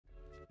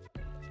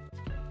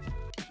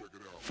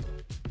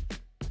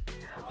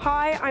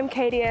Hi, I'm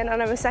Kaydian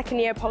and I'm a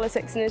second-year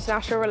Politics and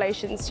International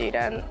Relations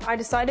student. I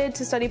decided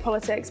to study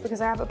politics because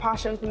I have a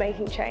passion for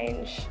making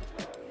change.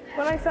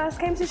 When I first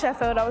came to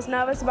Sheffield, I was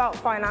nervous about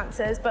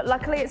finances, but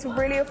luckily it's a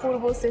really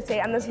affordable city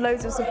and there's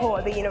loads of support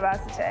at the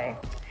university.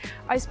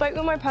 I spoke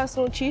with my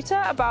personal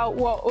tutor about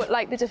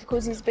the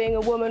difficulties of being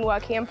a woman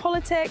working in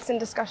politics and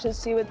discussions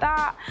to do with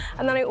that.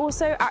 And then I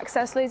also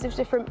accessed loads of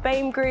different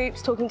BAME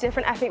groups, talking to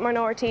different ethnic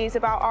minorities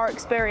about our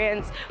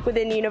experience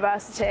within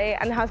university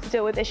and how to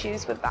deal with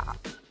issues with that.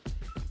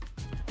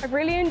 I've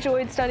really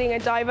enjoyed studying a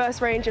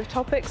diverse range of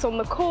topics on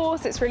the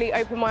course. It's really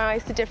opened my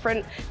eyes to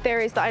different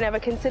theories that I never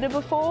considered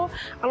before.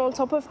 And on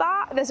top of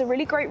that, there's a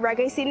really great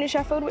reggae scene in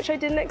Sheffield, which I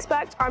didn't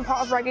expect. I'm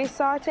part of Reggae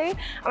Society,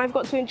 and I've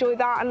got to enjoy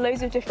that and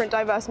loads of different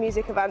diverse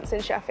music events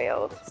in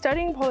Sheffield.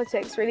 Studying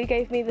politics really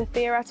gave me the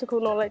theoretical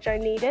knowledge I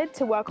needed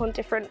to work on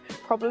different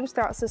problems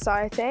throughout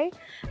society.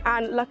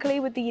 And luckily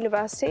with the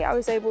university, I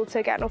was able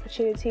to get an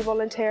opportunity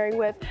volunteering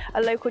with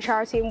a local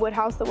charity in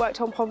Woodhouse that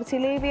worked on poverty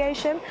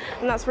alleviation.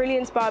 And that's really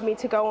inspired me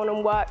to go on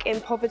and work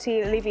in poverty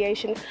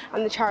alleviation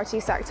and the charity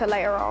sector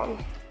later on.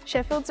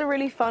 Sheffield's a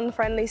really fun,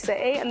 friendly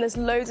city and there's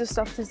loads of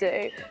stuff to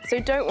do. So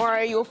don't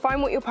worry, you'll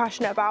find what you're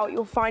passionate about,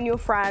 you'll find your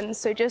friends,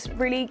 so just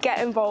really get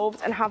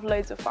involved and have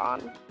loads of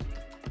fun.